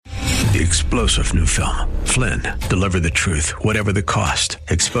the explosive new film, Flynn, Deliver the Truth, Whatever the Cost,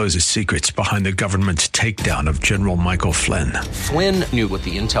 exposes secrets behind the government's takedown of General Michael Flynn. Flynn knew what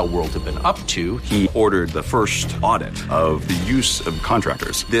the intel world had been up to. He ordered the first audit of the use of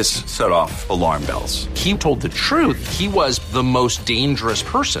contractors. This set off alarm bells. He told the truth. He was the most dangerous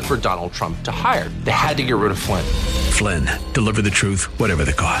person for Donald Trump to hire. They had to get rid of Flynn. Flynn, Deliver the Truth, Whatever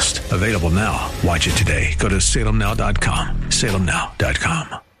the Cost. Available now. Watch it today. Go to salemnow.com.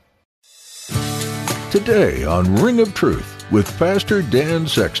 salemnow.com. Today on Ring of Truth with Pastor Dan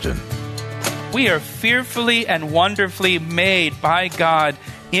Sexton. We are fearfully and wonderfully made by God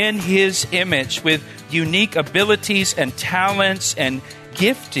in His image with unique abilities and talents and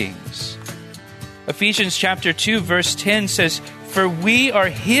giftings. Ephesians chapter 2 verse 10 says, "For we are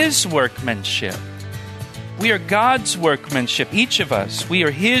His workmanship." We are God's workmanship, each of us. We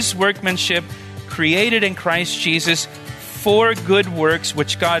are His workmanship, created in Christ Jesus for good works,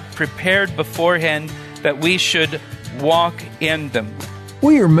 which God prepared beforehand that we should walk in them.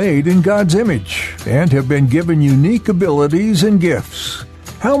 We are made in God's image and have been given unique abilities and gifts.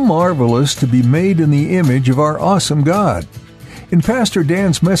 How marvelous to be made in the image of our awesome God. In Pastor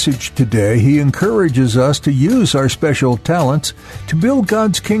Dan's message today, he encourages us to use our special talents to build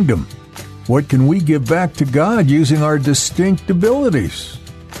God's kingdom. What can we give back to God using our distinct abilities?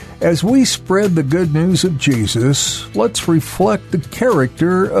 As we spread the good news of Jesus, let's reflect the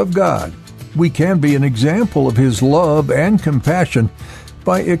character of God. We can be an example of His love and compassion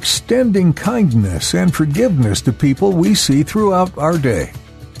by extending kindness and forgiveness to people we see throughout our day.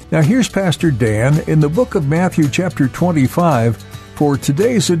 Now here's Pastor Dan in the book of Matthew chapter 25 for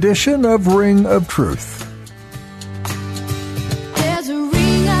today's edition of Ring of Truth.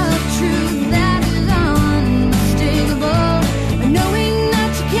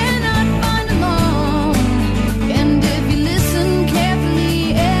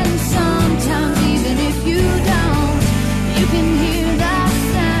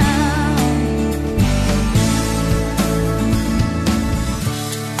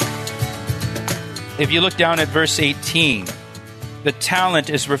 If you look down at verse 18, the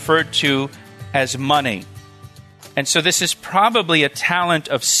talent is referred to as money. And so this is probably a talent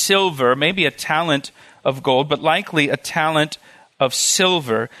of silver, maybe a talent of gold, but likely a talent of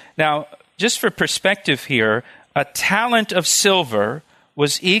silver. Now, just for perspective here, a talent of silver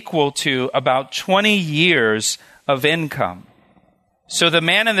was equal to about 20 years of income. So the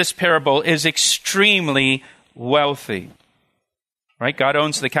man in this parable is extremely wealthy. Right? God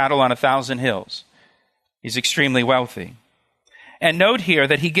owns the cattle on 1,000 hills. He's extremely wealthy. And note here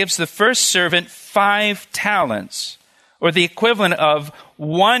that he gives the first servant 5 talents, or the equivalent of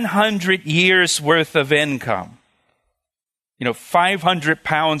 100 years worth of income. 500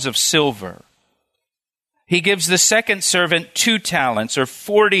 pounds of silver. He gives the second servant 2 talents, or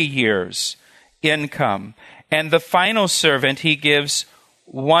 40 years income. And the final servant, he gives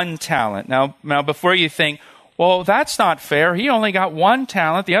 1 talent. Now before you think, well, that's not fair. He only got 1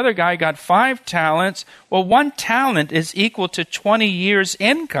 talent. The other guy got 5 talents. Well, 1 talent is equal to 20 years'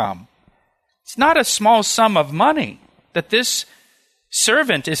 income. It's not a small sum of money that this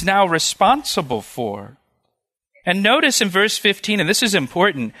servant is now responsible for. And notice in verse 15, and this is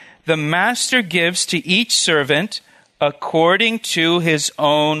important, the master gives to each servant according to his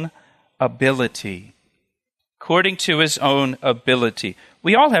own ability. According to his own ability.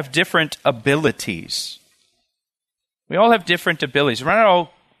 We all have different abilities. We all have different abilities. We're not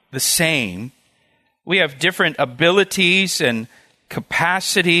all the same. We have different abilities and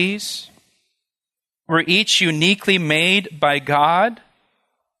capacities. We're each uniquely made by God.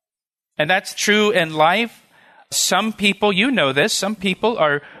 And that's true in life. Some people, you know this, some people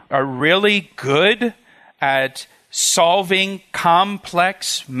are really good at solving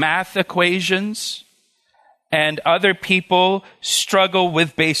complex math equations, and other people struggle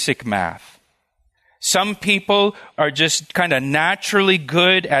with basic math. Some people are just kind of naturally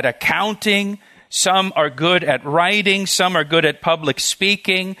good at accounting. Some are good at writing. Some are good at public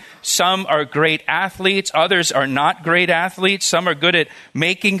speaking. Some are great athletes. Others are not great athletes. Some are good at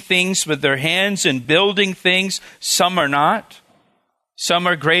making things with their hands and building things. Some are not. Some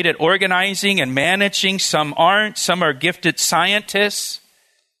are great at organizing and managing. Some aren't. Some are gifted scientists.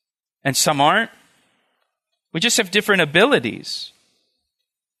 And some aren't. We just have different abilities.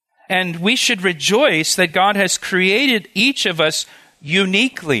 And we should rejoice that God has created each of us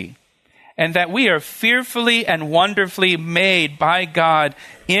uniquely, and that we are fearfully and wonderfully made by God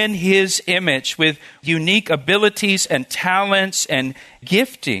in His image with unique abilities and talents and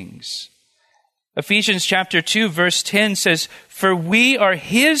giftings. Ephesians chapter 2 verse 10 says, "For we are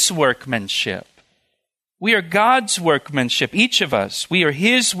His workmanship." We are God's workmanship, each of us. We are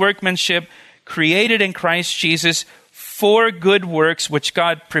His workmanship, created in Christ Jesus for good works, which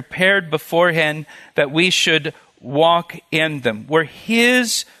God prepared beforehand that we should walk in them. We're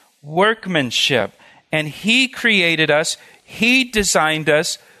His workmanship, and He created us. He designed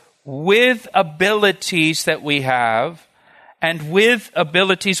us with abilities that we have and with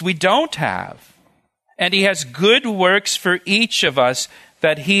abilities we don't have. And He has good works for each of us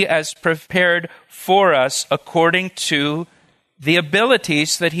that He has prepared for us according to the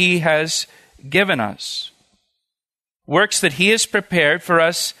abilities that He has given us. Works that He has prepared for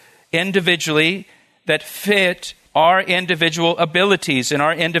us individually that fit our individual abilities and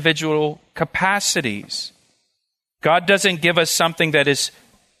our individual capacities. God doesn't give us something that is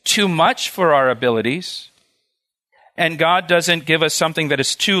too much for our abilities, and God doesn't give us something that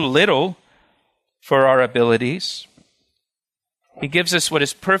is too little for our abilities. He gives us what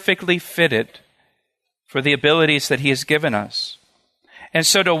is perfectly fitted for the abilities that He has given us. And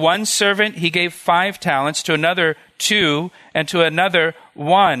so to one servant, He gave 5 talents, to another 2, and to another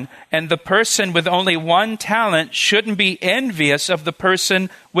 1. And the person with only 1 talent shouldn't be envious of the person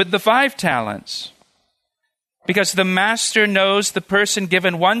with the 5 talents. Because the master knows the person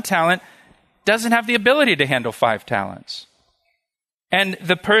given 1 talent doesn't have the ability to handle 5 talents. And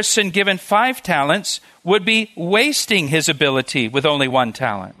the person given 5 talents would be wasting his ability with only 1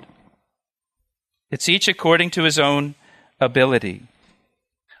 talent. It's each according to his own ability.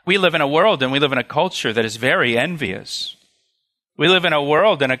 We live in a world and we live in a culture that is very envious. We live in a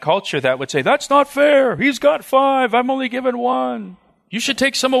world and a culture that would say, that's not fair. He's got 5. I'm only given 1. You should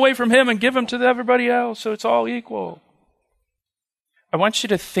take some away from him and give them to everybody else so it's all equal. I want you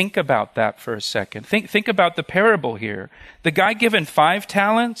to think about that for a second. Think about the parable here. The guy given 5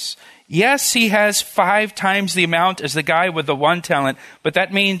 talents, yes, he has 5 times the amount as the guy with the 1 talent, but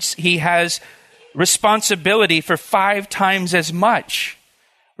that means he has responsibility for 5 times as much.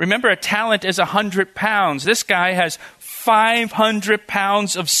 Remember, a talent is 100 pounds. This guy has 500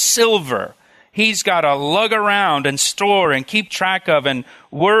 pounds of silver. He's got to lug around and store and keep track of and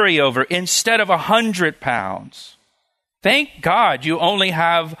worry over instead of 100 pounds. Thank God you only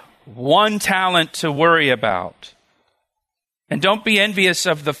have 1 talent to worry about. And don't be envious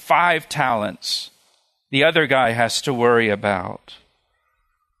of the 5 talents the other guy has to worry about.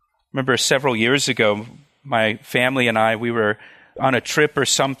 Remember several years ago, my family and I, we were on a trip or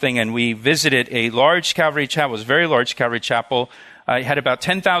something, and we visited a large Calvary chapel. It was a very large Calvary chapel. It had about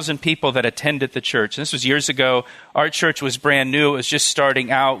 10,000 people that attended the church. And this was years ago. Our church was brand new. It was just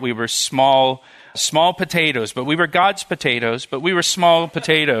starting out. We were small potatoes, but we were God's potatoes, but we were small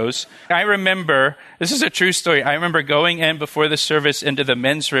potatoes. I remember, this is a true story, I remember going in before the service into the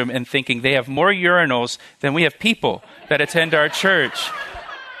men's room and thinking they have more urinals than we have people that attend our church.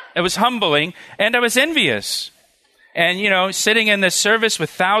 It was humbling, and I was envious. And, sitting in this service with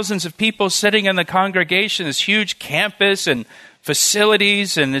thousands of people sitting in the congregation, this huge campus and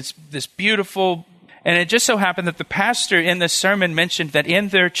facilities, and it's this beautiful. And it just so happened that the pastor in the sermon mentioned that in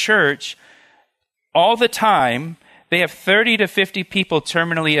their church, all the time, they have 30 to 50 people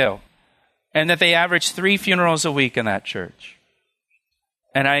terminally ill, and that they average 3 funerals a week in that church.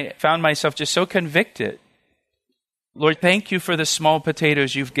 And I found myself just so convicted. Lord, thank you for the small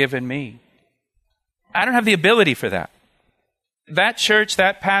potatoes you've given me. I don't have the ability for that. That church,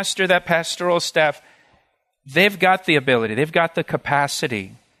 that pastor, that pastoral staff, they've got the ability, they've got the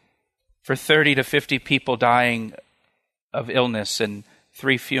capacity for 30 to 50 people dying of illness and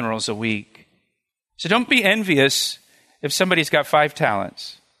 3 funerals a week. So don't be envious if somebody's got 5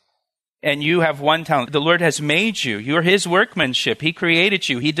 talents and you have 1 talent. The Lord has made you. You are His workmanship. He created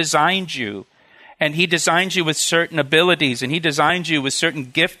you. He designed you. And He designed you with certain abilities, and He designed you with certain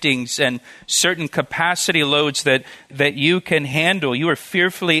giftings and certain capacity loads that you can handle. You are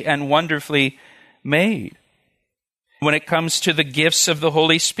fearfully and wonderfully made. When it comes to the gifts of the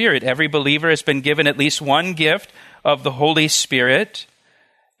Holy Spirit, every believer has been given at least 1 gift of the Holy Spirit.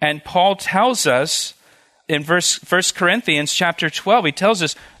 And Paul tells us in 1 Corinthians chapter 12, he tells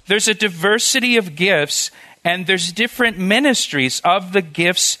us there's a diversity of gifts and there's different ministries of the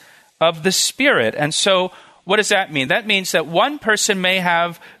gifts of the Spirit. And so what does that mean? That means that one person may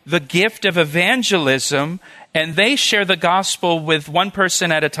have the gift of evangelism and they share the gospel with one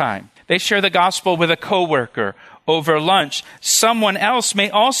person at a time. They share the gospel with a coworker over lunch. Someone else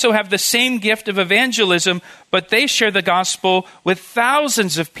may also have the same gift of evangelism, but they share the gospel with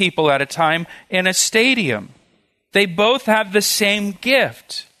thousands of people at a time in a stadium. They both have the same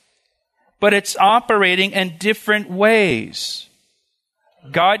gift, but it's operating in different ways.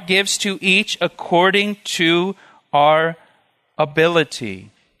 God gives to each according to our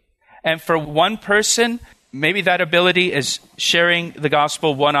ability. And for one person, maybe that ability is sharing the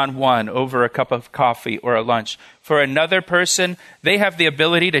gospel one-on-one over a cup of coffee or a lunch. For another person, they have the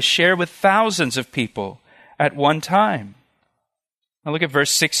ability to share with thousands of people at one time. Now look at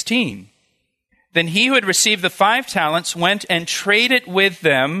verse 16. Then he who had received the 5 talents went and traded with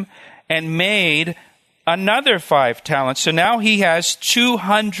them and made another 5 talents. So now he has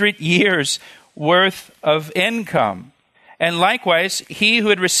 200 years worth of income. And likewise, he who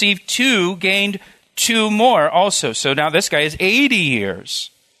had received 2 gained 2 more also. So now this guy is 80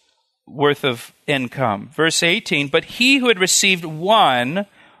 years worth of income. Verse 18, but he who had received 1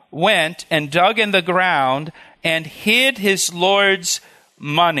 went and dug in the ground and hid his Lord's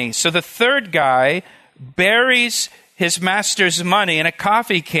money. So the third guy buries his master's money in a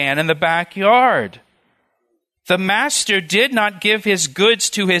coffee can in the backyard. The master did not give his goods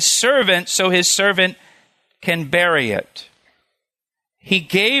to his servant so his servant can bury it. He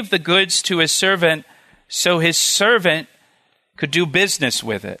gave the goods to his servant so his servant could do business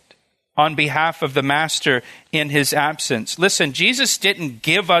with it on behalf of the master in his absence. Listen, Jesus didn't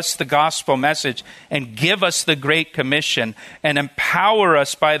give us the gospel message and give us the Great Commission and empower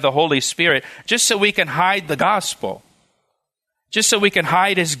us by the Holy Spirit just so we can hide the gospel, just so we can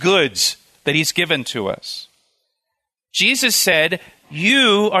hide his goods that he's given to us. Jesus said,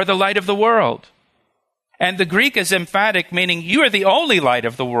 you are the light of the world. And the Greek is emphatic, meaning you are the only light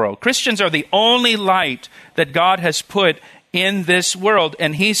of the world. Christians are the only light that God has put in this world.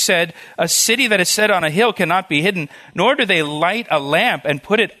 And he said, a city that is set on a hill cannot be hidden, nor do they light a lamp and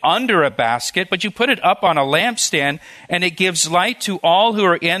put it under a basket, but you put it up on a lampstand, and it gives light to all who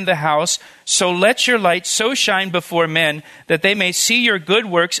are in the house. So let your light so shine before men that they may see your good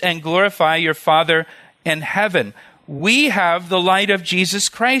works and glorify your Father in heaven. We have the light of Jesus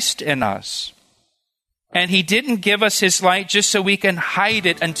Christ in us. And he didn't give us his light just so we can hide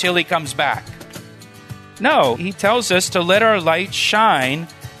it until he comes back. No, he tells us to let our light shine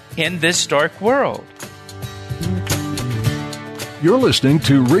in this dark world. You're listening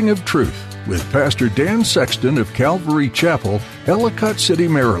to Ring of Truth with Pastor Dan Sexton of Calvary Chapel, Ellicott City,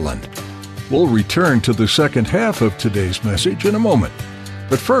 Maryland. We'll return to the second half of today's message in a moment.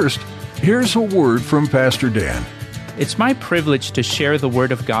 But first, here's a word from Pastor Dan. It's my privilege to share the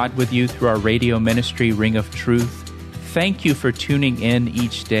Word of God with you through our radio ministry, Ring of Truth. Thank you for tuning in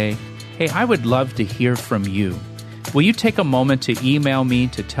each day. Hey, I would love to hear from you. Will you take a moment to email me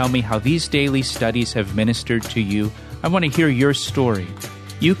to tell me how these daily studies have ministered to you? I want to hear your story.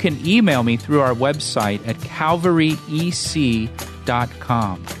 You can email me through our website at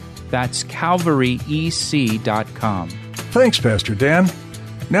calvaryec.com. That's calvaryec.com. Thanks, Pastor Dan.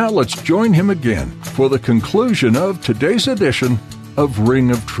 Now let's join him again for the conclusion of today's edition of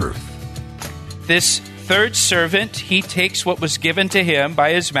Ring of Truth. This third servant, he takes what was given to him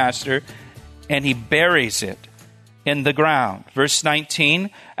by his master and he buries it in the ground. Verse 19,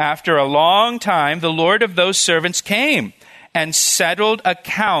 after a long time, the Lord of those servants came and settled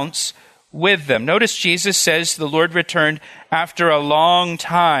accounts with them. Notice Jesus says the Lord returned after a long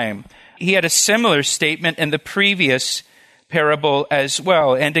time. He had a similar statement in the previous parable as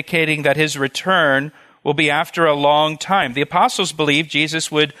well, indicating that his return will be after a long time. The apostles believed Jesus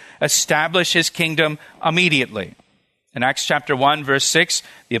would establish his kingdom immediately. In Acts chapter 1, verse 6,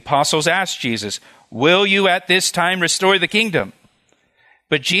 the apostles asked Jesus, will you at this time restore the kingdom?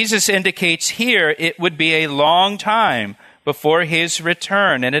 But Jesus indicates here it would be a long time before his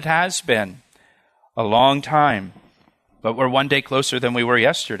return, and it has been a long time. But we're one day closer than we were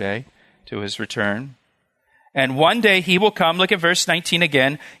yesterday to his return. And one day he will come, look at verse 19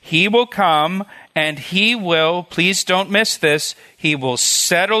 again, he will come and he will, please don't miss this, he will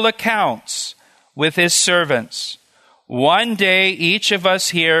settle accounts with his servants. One day each of us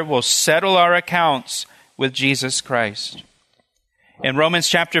here will settle our accounts with Jesus Christ. In Romans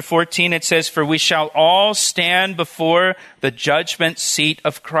chapter 14 it says, for we shall all stand before the judgment seat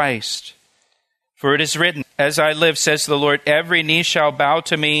of Christ. For it is written, as I live, says the Lord, every knee shall bow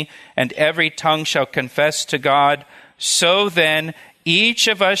to me, and every tongue shall confess to God. So then, each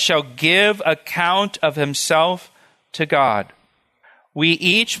of us shall give account of himself to God. We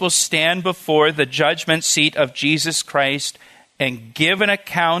each will stand before the judgment seat of Jesus Christ and give an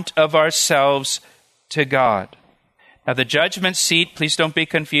account of ourselves to God. Now, the judgment seat, please don't be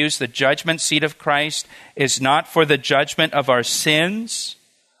confused, the judgment seat of Christ is not for the judgment of our sins,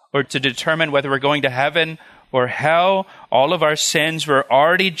 or to determine whether we're going to heaven or hell. All of our sins were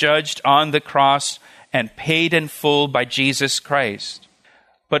already judged on the cross and paid in full by Jesus Christ.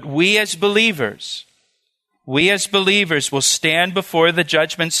 But we as believers will stand before the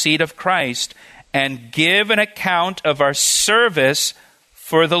judgment seat of Christ and give an account of our service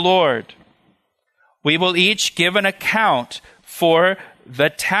for the Lord. We will each give an account for the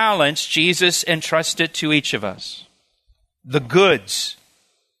talents Jesus entrusted to each of us, the goods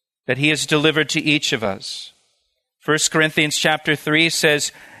that he has delivered to each of us. 1 Corinthians chapter 3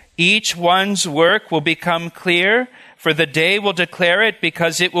 says, each one's work will become clear, for the day will declare it,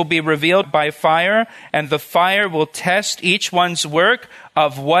 because it will be revealed by fire, and the fire will test each one's work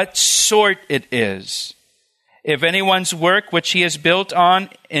of what sort it is. If anyone's work which he has built on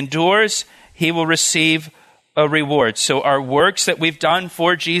endures, he will receive a reward. So our works that we've done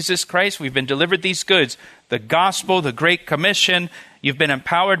for Jesus Christ, we've been delivered these goods, the gospel, the Great Commission, you've been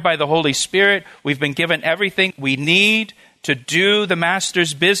empowered by the Holy Spirit, we've been given everything we need to do the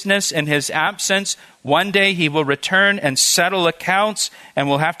Master's business in his absence. One day he will return and settle accounts, and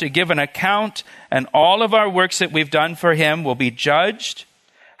we'll have to give an account, and all of our works that we've done for him will be judged.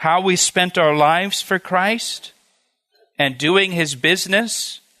 How we spent our lives for Christ and doing his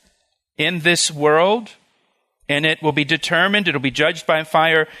business in this world, and it will be determined, it'll be judged by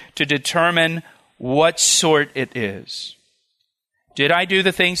fire to determine what sort it is. Did I do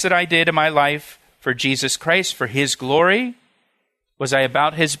the things that I did in my life for Jesus Christ, for his glory? Was I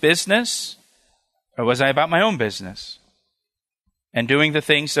about his business? Or was I about my own business? And doing the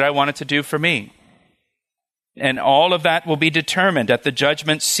things that I wanted to do for me? And all of that will be determined at the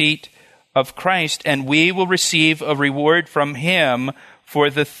judgment seat of Christ, and we will receive a reward from him for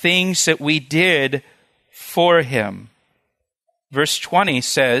the things that we did for him. Verse 20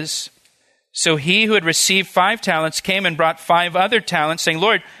 says, so he who had received 5 talents came and brought 5 other talents, saying,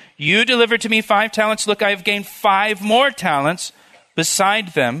 Lord, you delivered to me 5 talents. Look, I have gained 5 more talents beside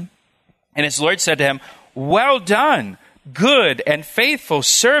them. And his Lord said to him, well done, good and faithful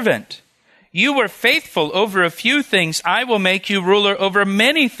servant. You were faithful over a few things. I will make you ruler over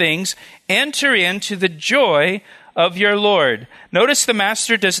many things. Enter into the joy of your Lord. Notice the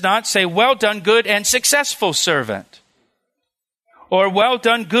master does not say, well done, good and successful servant. Or well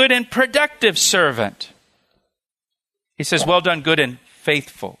done, good and productive servant. He says, well done, good and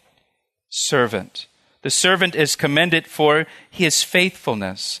faithful servant. The servant is commended for his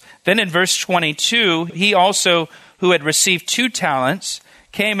faithfulness. Then in verse 22, he also, who had received 2 talents,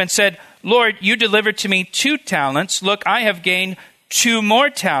 came and said, Lord, you delivered to me 2 talents. Look, I have gained 2 more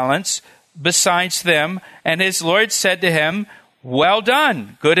talents besides them. And his Lord said to him, well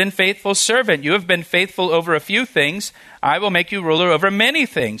done, good and faithful servant. You have been faithful over a few things. I will make you ruler over many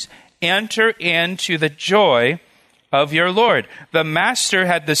things. Enter into the joy of your Lord. The master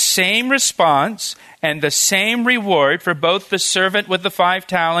had the same response and the same reward for both the servant with the 5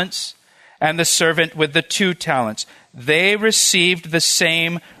 talents and the servant with the 2 talents. They received the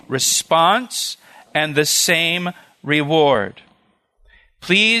same response and the same reward.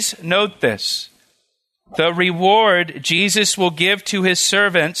 Please note this. The reward Jesus will give to his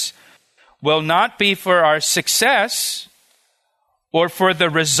servants will not be for our success or for the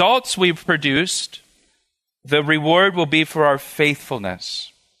results we've produced. The reward will be for our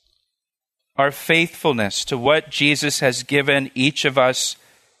faithfulness. Our faithfulness to what Jesus has given each of us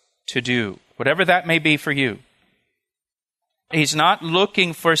to do, whatever that may be for you. He's not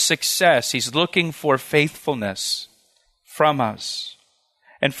looking for success. He's looking for faithfulness from us.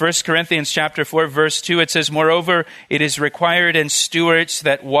 In 1 Corinthians chapter 4, verse 2, it says, moreover, it is required in stewards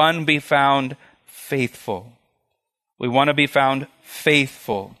that one be found faithful. We want to be found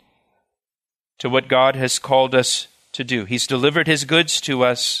faithful to what God has called us to do. He's delivered his goods to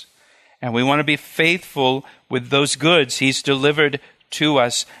us, and we want to be faithful with those goods he's delivered to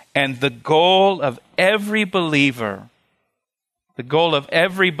us. And the goal of every believer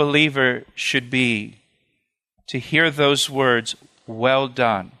should be to hear those words, well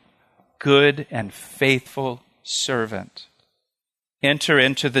done, good and faithful servant. Enter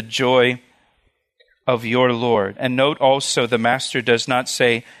into the joy of your Lord. And note also, the master does not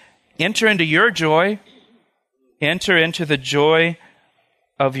say, enter into your joy. Enter into the joy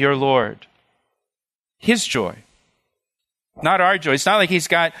of your Lord. His joy. Not our joy. It's not like he's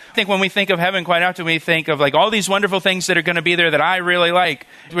got, I think when we think of heaven, quite often we think of like all these wonderful things that are going to be there that I really like.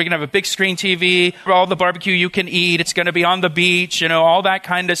 We're going to have a big screen TV, all the barbecue you can eat. It's going to be on the beach, all that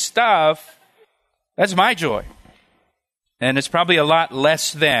kind of stuff. That's my joy. And it's probably a lot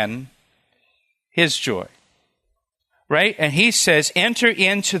less than his joy. Right? And he says, enter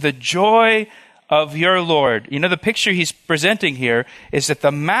into the joy of your Lord. The picture he's presenting here is that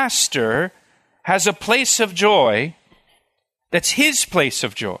the master has a place of joy that's his place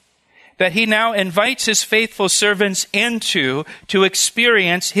of joy, that he now invites his faithful servants into to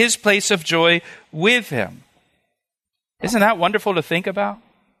experience his place of joy with him. Isn't that wonderful to think about?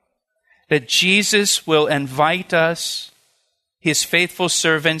 That Jesus will invite us his faithful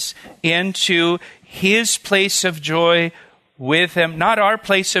servants into his place of joy with him. Not our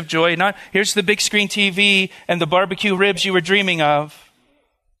place of joy, not here's the big screen TV and the barbecue ribs you were dreaming of.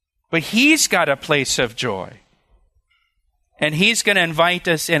 But he's got a place of joy. And he's going to invite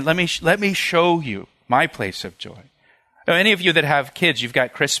us in. Let me show you my place of joy. Now, any of you that have kids, you've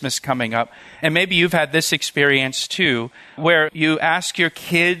got Christmas coming up, and maybe you've had this experience too, where you ask your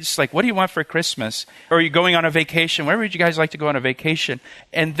kids, like, what do you want for Christmas? Or you're going on a vacation. Where would you guys like to go on a vacation?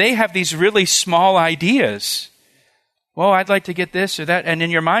 And they have these really small ideas. Well, I'd like to get this or that. And in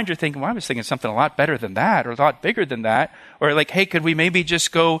your mind, you're thinking, well, I was thinking something a lot better than that, or a lot bigger than that. Or like, hey, could we maybe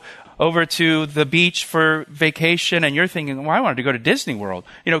just go over to the beach for vacation? And you're thinking, well, I wanted to go to Disney World,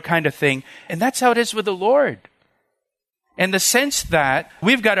 kind of thing. And that's how it is with the Lord. In the sense that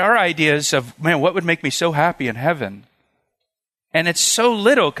we've got our ideas of, man, what would make me so happy in heaven? And it's so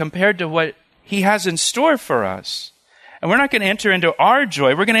little compared to what he has in store for us. And we're not going to enter into our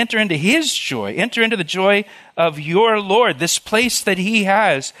joy. We're going to enter into his joy. Enter into the joy of your Lord, this place that he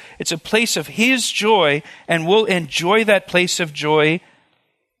has. It's a place of his joy, and we'll enjoy that place of joy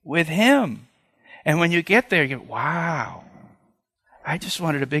with him. And when you get there, you go, wow, I just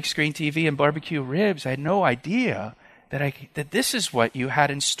wanted a big screen TV and barbecue ribs. I had no idea that this is what you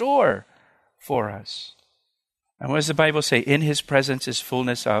had in store for us. And what does the Bible say? In his presence is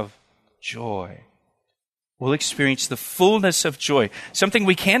fullness of joy. We'll experience the fullness of joy, something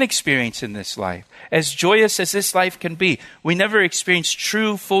we can't experience in this life. As joyous as this life can be, we never experience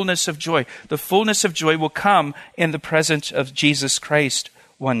true fullness of joy. The fullness of joy will come in the presence of Jesus Christ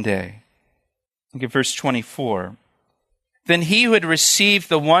one day. Look at verse 24. Then he who had received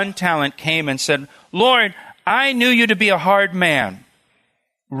the 1 talent came and said, Lord, I knew you to be a hard man,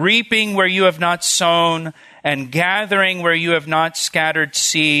 reaping where you have not sown and gathering where you have not scattered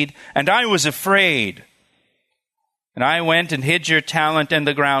seed. And I was afraid. And I went and hid your talent in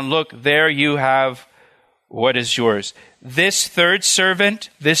the ground. Look, there you have what is yours. This third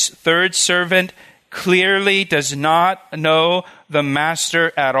servant clearly does not know the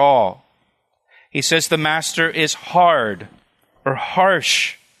master at all. He says the master is hard or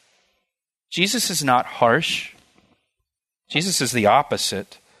harsh. Jesus is not harsh. Jesus is the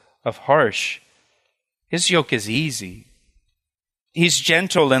opposite of harsh. His yoke is easy. He's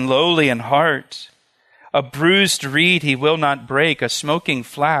gentle and lowly in heart. A bruised reed he will not break. A smoking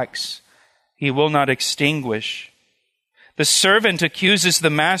flax he will not extinguish. The servant accuses the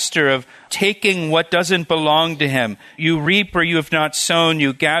master of taking what doesn't belong to him. You reap where you have not sown.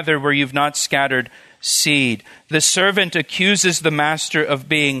 You gather where you've not scattered seed. The servant accuses the master of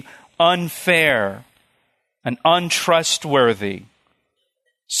being unfair and untrustworthy,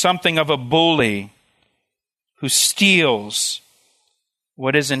 something of a bully who steals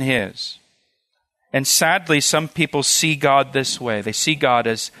what isn't his. And sadly, some people see God this way. They see God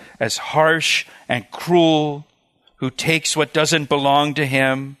as harsh and cruel, who takes what doesn't belong to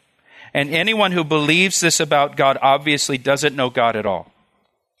him. And anyone who believes this about God obviously doesn't know God at all.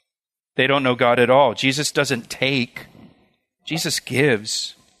 They don't know God at all. Jesus doesn't take. Jesus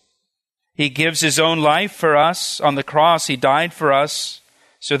gives. He gives his own life for us. On the cross, he died for us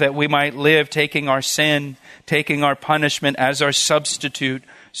so that we might live, taking our sin, taking our punishment as our substitute,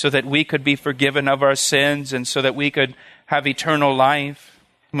 so that we could be forgiven of our sins and so that we could have eternal life.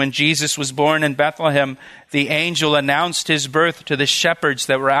 When Jesus was born in Bethlehem, the angel announced his birth to the shepherds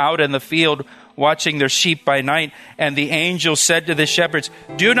that were out in the field watching their sheep by night. And the angel said to the shepherds,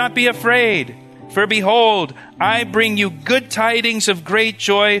 "Do not be afraid, for behold, I bring you good tidings of great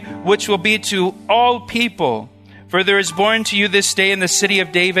joy, which will be to all people. For there is born to you this day in the city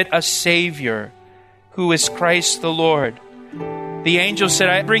of David a Savior, who is Christ the Lord." The angel said,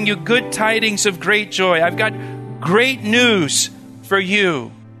 I bring you good tidings of great joy. I've got great news for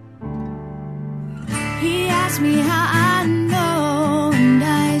you. He asked me how I know, and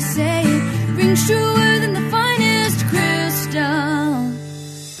I say it rings truer than the finest crystal.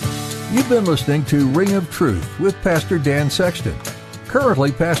 You've been listening to Ring of Truth with Pastor Dan Sexton.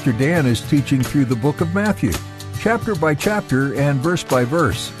 Currently, Pastor Dan is teaching through the book of Matthew, chapter by chapter and verse by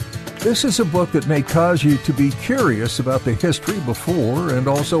verse. This is a book that may cause you to be curious about the history before and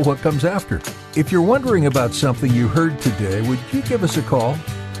also what comes after. If you're wondering about something you heard today, would you give us a call?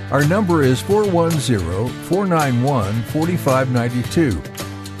 Our number is 410-491-4592.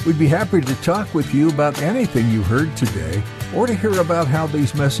 We'd be happy to talk with you about anything you heard today or to hear about how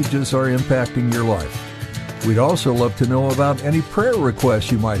these messages are impacting your life. We'd also love to know about any prayer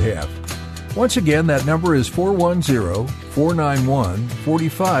requests you might have. Once again, that number is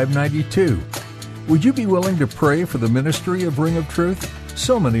 410-491-4592. Would you be willing to pray for the ministry of Ring of Truth?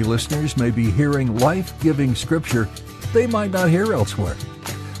 So many listeners may be hearing life-giving scripture they might not hear elsewhere.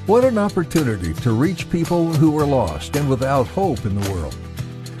 What an opportunity to reach people who are lost and without hope in the world.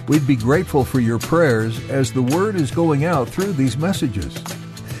 We'd be grateful for your prayers as the word is going out through these messages.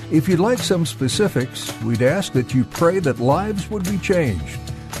 If you'd like some specifics, we'd ask that you pray that lives would be changed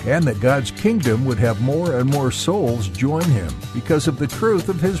and that God's kingdom would have more and more souls join Him because of the truth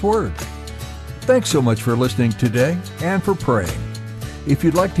of His Word. Thanks so much for listening today and for praying. If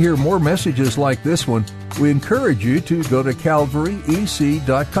you'd like to hear more messages like this one, we encourage you to go to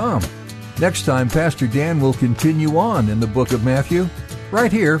calvaryec.com. Next time, Pastor Dan will continue on in the book of Matthew,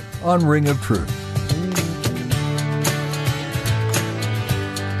 right here on Ring of Truth.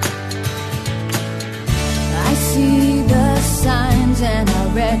 I see the signs and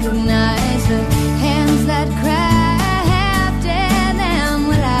I recognize the hands that crafted them.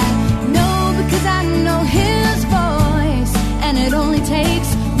 Well, I know because I know His voice, and it only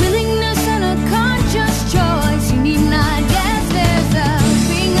takes willingness and a conscious choice. You need not guess, there's a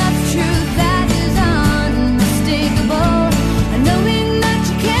ring of truth that is unmistakable, knowing that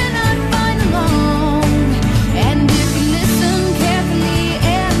you cannot find alone. And if you listen carefully,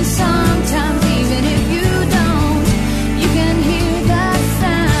 and sometimes even if you don't, you can hear the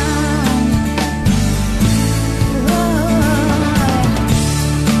sound.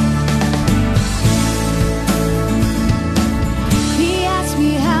 He asked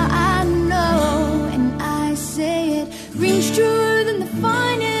me how I know, and I say it rings truer than the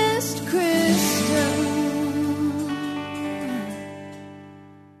finest crystal.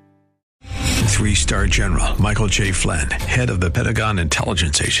 3-star General Michael J. Flynn, head of the Pentagon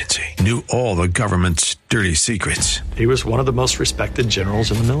Intelligence Agency, knew all the government's dirty secrets. He was one of the most respected generals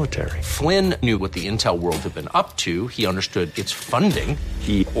in the military. Flynn knew what the intel world had been up to. He understood its funding.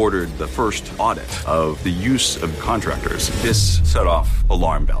 He ordered the first audit of the use of contractors. This set off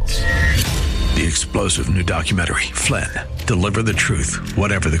alarm bells. The explosive new documentary, Flynn, Deliver the Truth,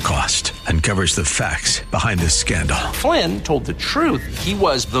 Whatever the Cost, uncovers the facts behind this scandal. Flynn told the truth. He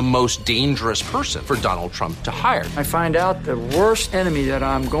was the most dangerous person for Donald Trump to hire. I find out the worst enemy that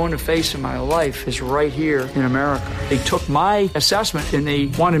I'm going to face in my life is right here in America. They took my assessment and they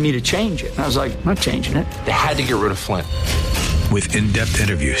wanted me to change it. And I was like, I'm not changing it. They had to get rid of Flynn. With in-depth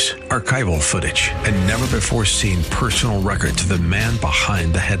interviews, archival footage, and never-before-seen personal records of the man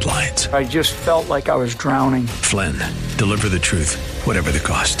behind the headlines. I just felt like I was drowning. Flynn, Deliver the Truth, Whatever the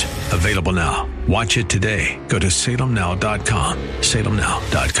Cost. Available now. Watch it today. Go to salemnow.com.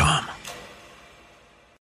 salemnow.com.